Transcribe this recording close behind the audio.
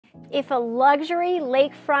If a luxury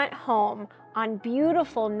lakefront home on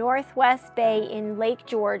beautiful Northwest Bay in Lake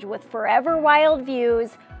George with forever wild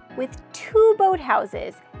views with 2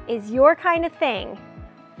 boathouses is your kind of thing,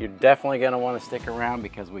 you're definitely going to want to stick around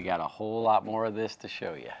because we got a whole lot more of this to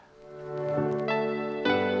show you.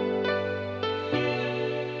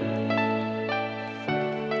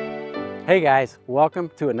 Hey guys, welcome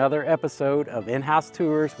to another episode of In-House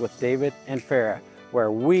Tours with David and Farah, where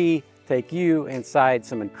we take you inside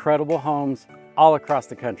some incredible homes all across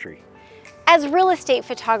the country. As real estate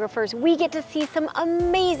photographers, we get to see some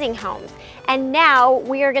amazing homes, and now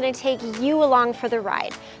we are going to take you along for the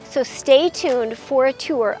ride. So stay tuned for a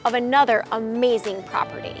tour of another amazing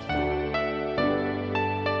property.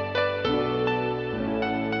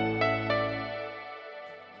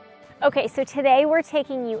 Okay, so today we're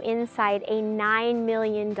taking you inside a $9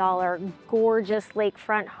 million gorgeous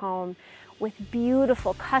lakefront home with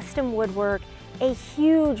beautiful custom woodwork, a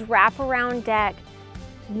huge wraparound deck,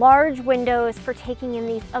 large windows for taking in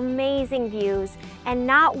these amazing views, and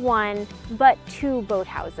not 1, but 2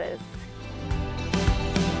 boathouses.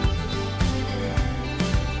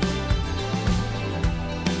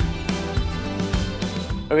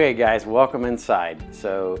 Okay guys, welcome inside.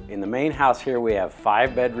 So in the main house here we have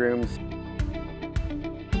 5 bedrooms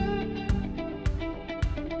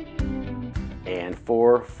and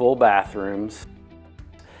 4 full bathrooms,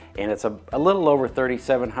 and it's a little over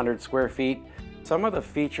 3,700 square feet. Some of the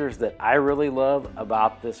features that I really love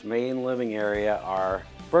about this main living area are,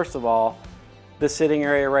 first of all, this sitting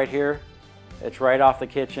area right here. It's right off the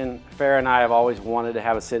kitchen. Farah and I have always wanted to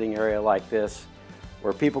have a sitting area like this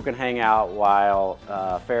where people can hang out while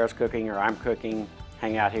Farah's cooking or I'm cooking,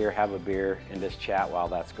 hang out here, have a beer, and just chat while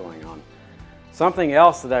that's going on. Something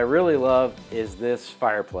else that I really love is this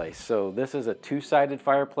fireplace. So this is a 2-sided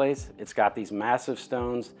fireplace. It's got these massive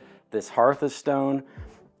stones. This hearth is stone,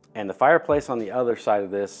 and the fireplace on the other side of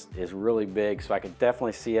this is really big, so I could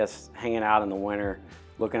definitely see us hanging out in the winter,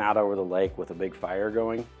 looking out over the lake with a big fire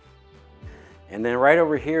going. And then right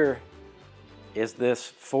over here is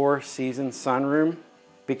this 4-season sunroom.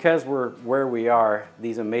 Because we're where we are,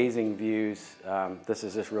 these amazing views, this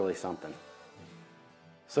is just really something.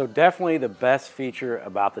 So definitely the best feature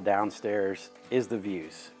about the downstairs is the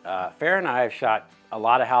views. Farah and I have shot a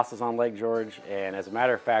lot of houses on Lake George, and as a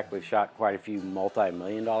matter of fact, we've shot quite a few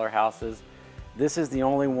multi-million-dollar houses. This is the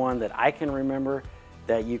only one that I can remember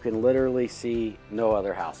that you can literally see no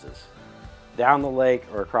other houses. Down the lake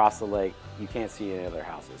or across the lake, you can't see any other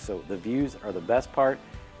houses. So the views are the best part.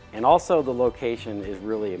 And also the location is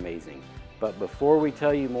really amazing. But before we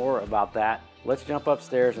tell you more about that, let's jump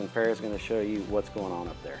upstairs and Farah's going to show you what's going on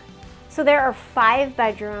up there. So there are 5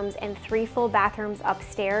 bedrooms and 3 full bathrooms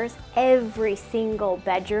upstairs. Every single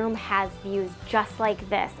bedroom has views just like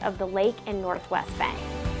this of the lake and Northwest Bay.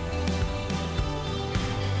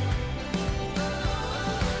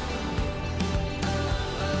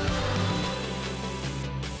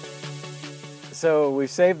 So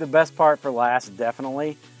we've saved the best part for last,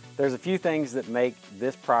 definitely. There's a few things that make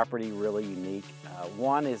this property really unique.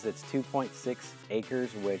 One is it's 2.6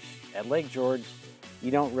 acres, which at Lake George,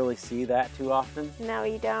 you don't really see that too often. No,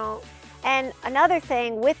 you don't. And another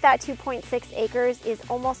thing with that 2.6 acres is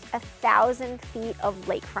almost 1,000 feet of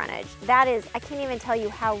lake frontage. That is, I can't even tell you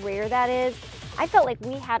how rare that is. I felt like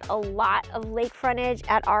we had a lot of lake frontage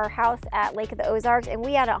at our house at Lake of the Ozarks, and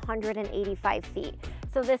we had 185 feet.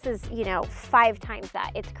 So this is, you know, 5 times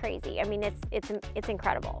that. It's crazy. I mean, it's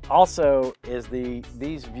incredible. Also, is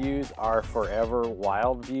these views are forever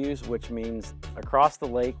wild views, which means across the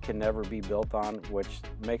lake can never be built on, which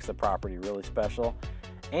makes the property really special.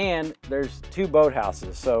 And there's 2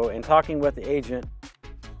 boathouses. So in talking with the agent,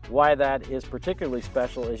 why that is particularly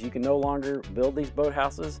special is you can no longer build these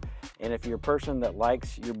boathouses. And if you're a person that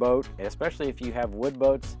likes your boat, especially if you have wood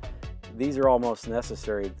boats, these are almost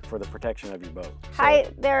necessary for the protection of your boat.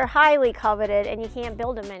 So, they're highly coveted, and you can't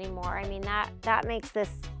build them anymore. I mean, that makes this,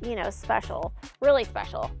 you know, special, really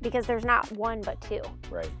special, because there's not 1 but 2.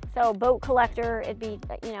 Right. So boat collector, it'd be,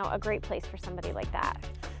 you know, a great place for somebody like that.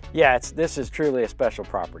 Yeah, this is truly a special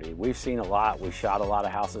property. We've seen a lot. We've shot a lot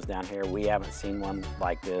of houses down here. We haven't seen one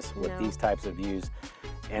like this with these types of views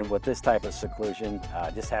and with this type of seclusion.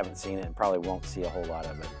 Just haven't seen it and probably won't see a whole lot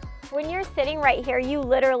of it. When you're sitting right here, you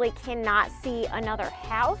literally cannot see another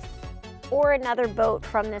house or another boat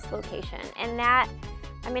from this location. And that,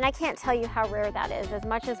 I mean, I can't tell you how rare that is. As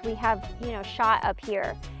much as we have, you know, shot up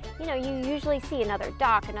here, you know, you usually see another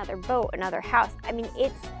dock, another boat, another house. I mean,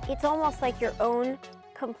 it's almost like your own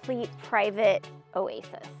complete private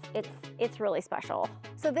oasis. It's really special.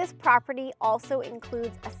 So this property also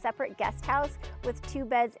includes a separate guest house with 2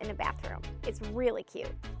 beds and a bathroom. It's really cute.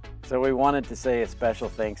 So we wanted to say a special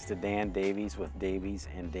thanks to Dan Davies with Davies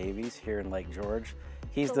and Davies here in Lake George.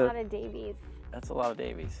 That's a lot of Davies. That's a lot of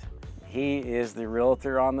Davies. He is the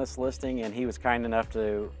realtor on this listing, and he was kind enough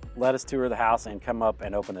to let us tour the house and come up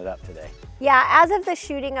and open it up today. Yeah, as of the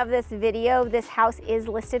shooting of this video, this house is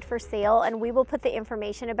listed for sale, and we will put the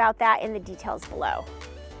information about that in the details below.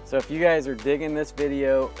 So if you guys are digging this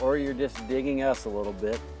video, or you're just digging us a little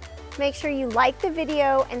bit, make sure you like the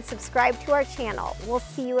video and subscribe to our channel. We'll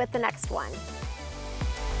see you at the next one.